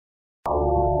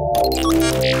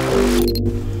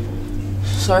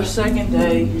It's our second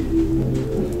day.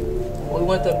 We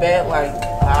went to bed like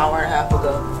an hour and a half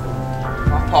ago.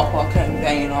 My papa came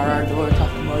banging on our door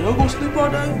talking about, y'all gonna sleep all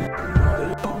day?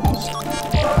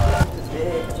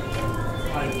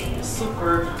 Like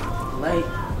super late.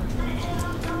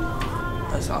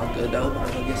 That's all good though. I'm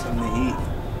gonna get something to eat.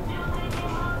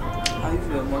 How you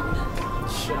feel, Marcus?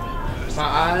 My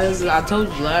eyes, I told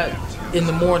you like in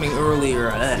the morning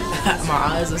earlier.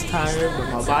 My eyes is tired,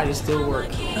 but my body's still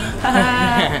working.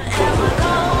 I'm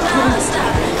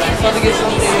about to get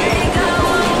something to eat.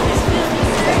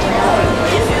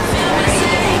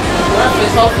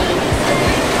 Breakfast, hopefully.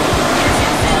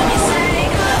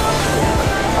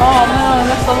 Oh man,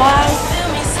 that's the lie?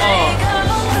 Oh.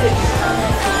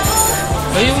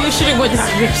 Maybe we should have went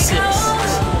down here since.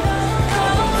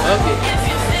 Okay.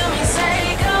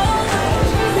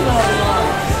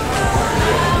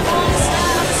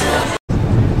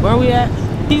 Where we at?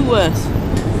 Key West.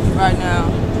 Right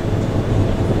now.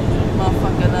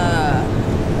 Motherfucking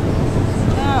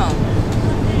town.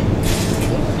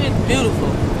 This shit's beautiful.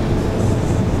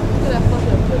 Look at that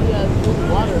fucking pretty ass blue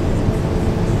water.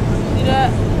 See that?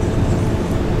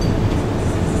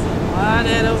 Wow,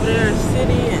 that over there is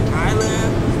city and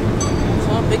island. It's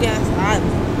one big ass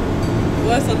island.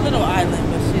 Well, it's a little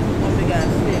island, but shit, it's one big ass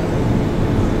city.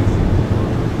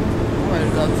 I'm ready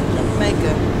to go to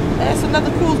Jamaica. There's another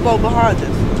cruise boat behind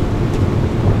us.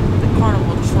 The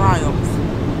Carnival Triumph.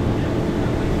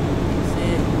 See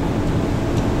it?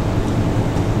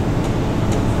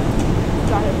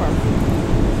 Got here first.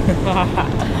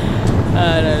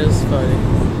 That is funny.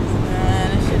 Man,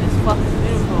 this shit is fucking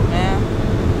beautiful, man.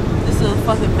 This is the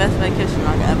fucking best vacation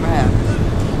I could ever have.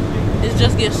 It's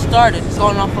just getting started. It's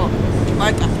going off of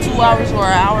like 2 hours or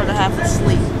an hour and a half of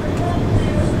sleep.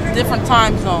 Different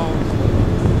time zones.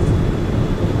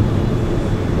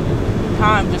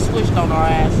 Time just switched on our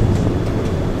asses.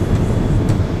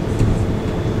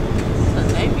 The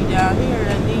Navy down here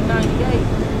at D98. I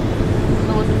don't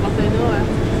know what the fuck they doing.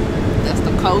 That's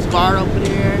the Coast Guard over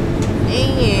there.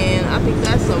 And I think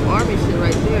that's some Army shit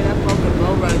right there. That fucking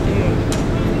boat right there.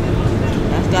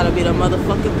 That's gotta be the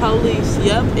motherfucking police.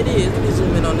 Yep, it is. Let me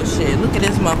zoom in on this shit. Look at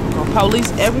this motherfucker.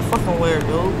 Police every fucking where,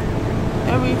 dude.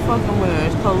 Every fucking where.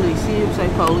 It's police. See him say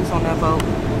police on that boat.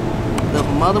 The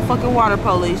motherfucking water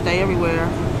police, they everywhere.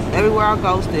 Everywhere I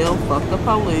go still, fuck the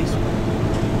police. I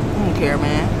don't care,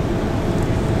 man.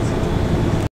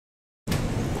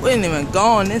 We ain't even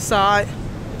going this side.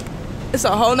 It's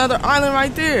a whole nother island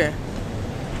right there.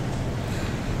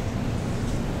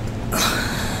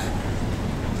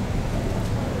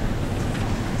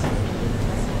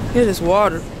 Here's this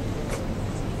water.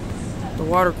 The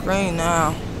water green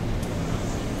now.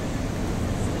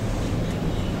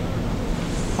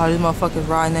 All these motherfuckers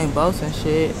riding their boats and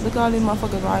shit. Look at all these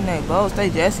motherfuckers riding their boats. They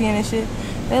jet skiing and shit.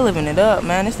 They living it up,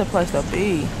 man. It's the place to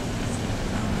be.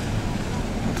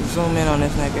 Have to zoom in on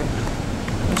this nigga.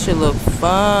 This shit look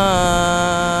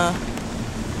fun.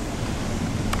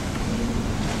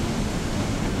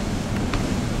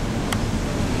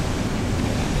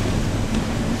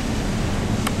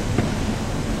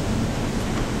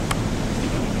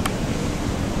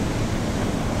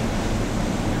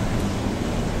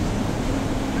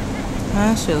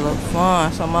 That shit look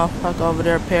fun. Some motherfucker over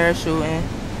there parachuting.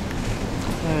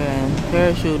 And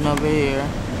parachuting over here.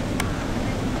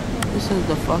 This is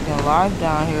the fucking life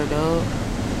down here, dude.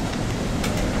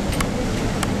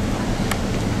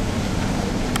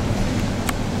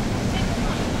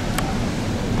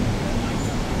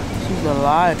 This is the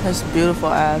life. This beautiful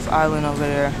ass island over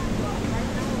there.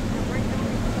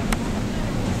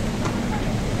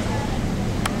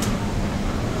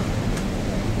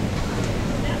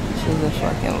 The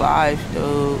fucking life,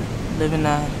 dude. Living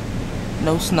on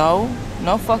no snow,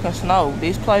 no fucking snow.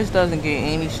 This place doesn't get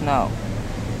any snow.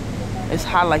 It's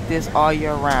hot like this all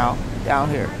year round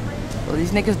down here. So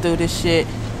these niggas do this shit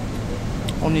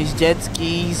on these jet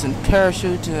skis and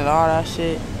parachutes and all that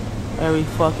shit every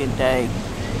fucking day.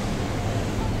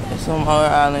 There's some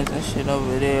other islands and shit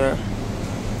over there.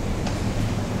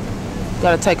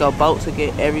 Gotta take a boat to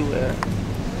get everywhere.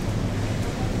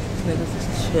 These niggas is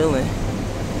chilling.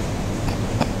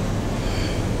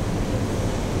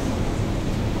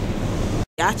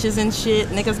 Yachts and shit.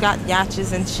 Niggas got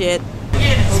yachts and shit.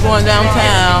 We're going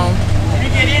downtown.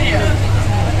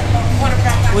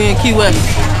 We in Key West.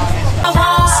 I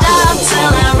won't stop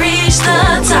till I reach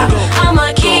the top.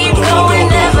 I'ma keep going,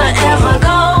 never ever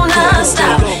gonna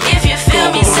stop. If you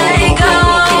feel me, say go.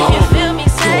 If you feel me,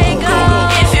 say go.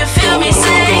 If you feel me,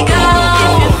 say go.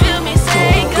 If you feel me,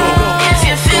 say go. If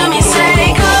you feel me,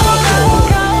 say go.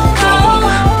 Go.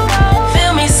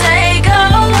 Feel me, say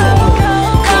go.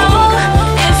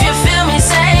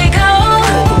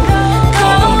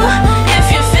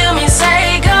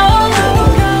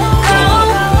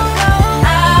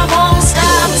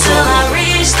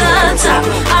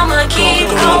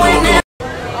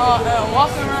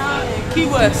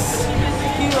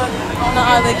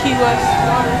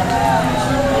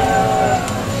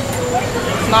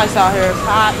 nice out here. It's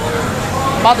hot.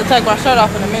 I'm about to take my shirt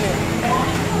off in a minute.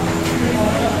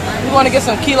 We want to get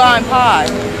some key lime pie.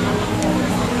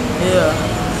 Yeah.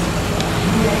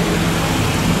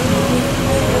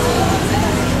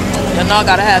 And now I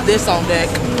gotta have this on deck.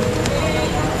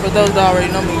 For those that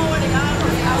already know me.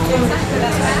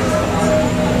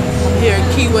 I'm here in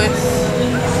Key West.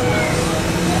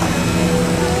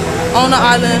 On the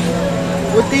island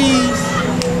with these.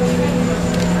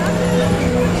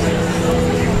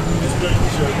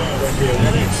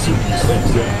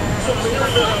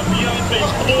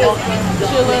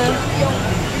 Chilling.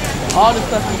 All this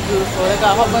stuff is beautiful. They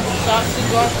got a whole bunch of shops,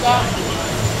 cigar shops.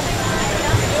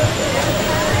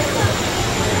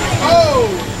 Oh,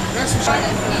 that's what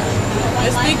They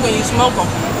stink when you smoke them.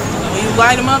 When you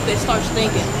light them up, they start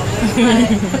stinking.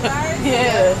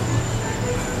 Yeah.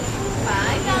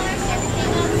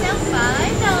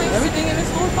 $5. Everything in this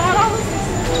store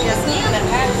 $5? Yes,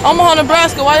 ma'am. Omaha,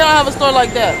 Nebraska. Why y'all have a store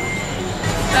like that?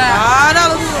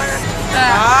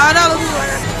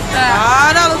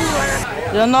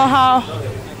 Y'all know how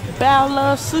Bao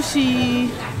loves sushi.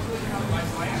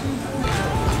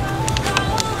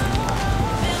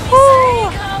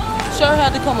 Woo. Shirt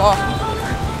had to come off.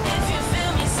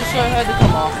 The shirt had to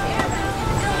come off.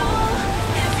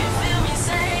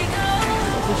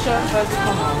 The shirt had to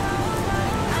come off.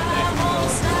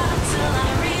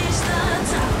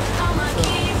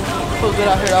 Feel good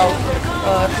out here though.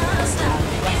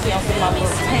 Y'all see I'm putting my little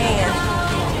tan.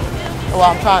 Well,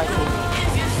 I'm trying to.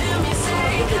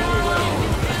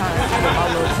 With my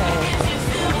little tan.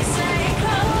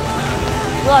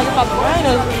 Feel like it's about to rain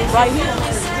right here.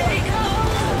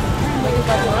 Like it's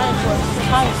about to rain for a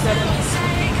tiny second.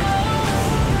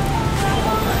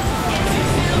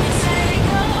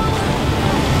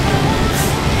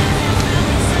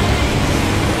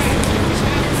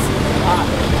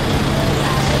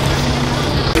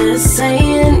 Just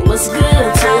saying what's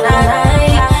good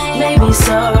tonight. Maybe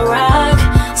some rock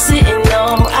sitting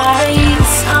on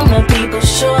ice. I'm the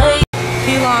people's choice.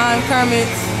 Key lime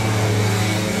Kermit's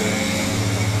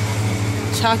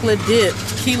chocolate dip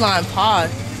key lime pie.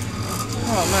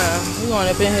 Oh man, we going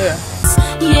up in here.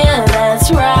 Yeah,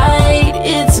 that's right.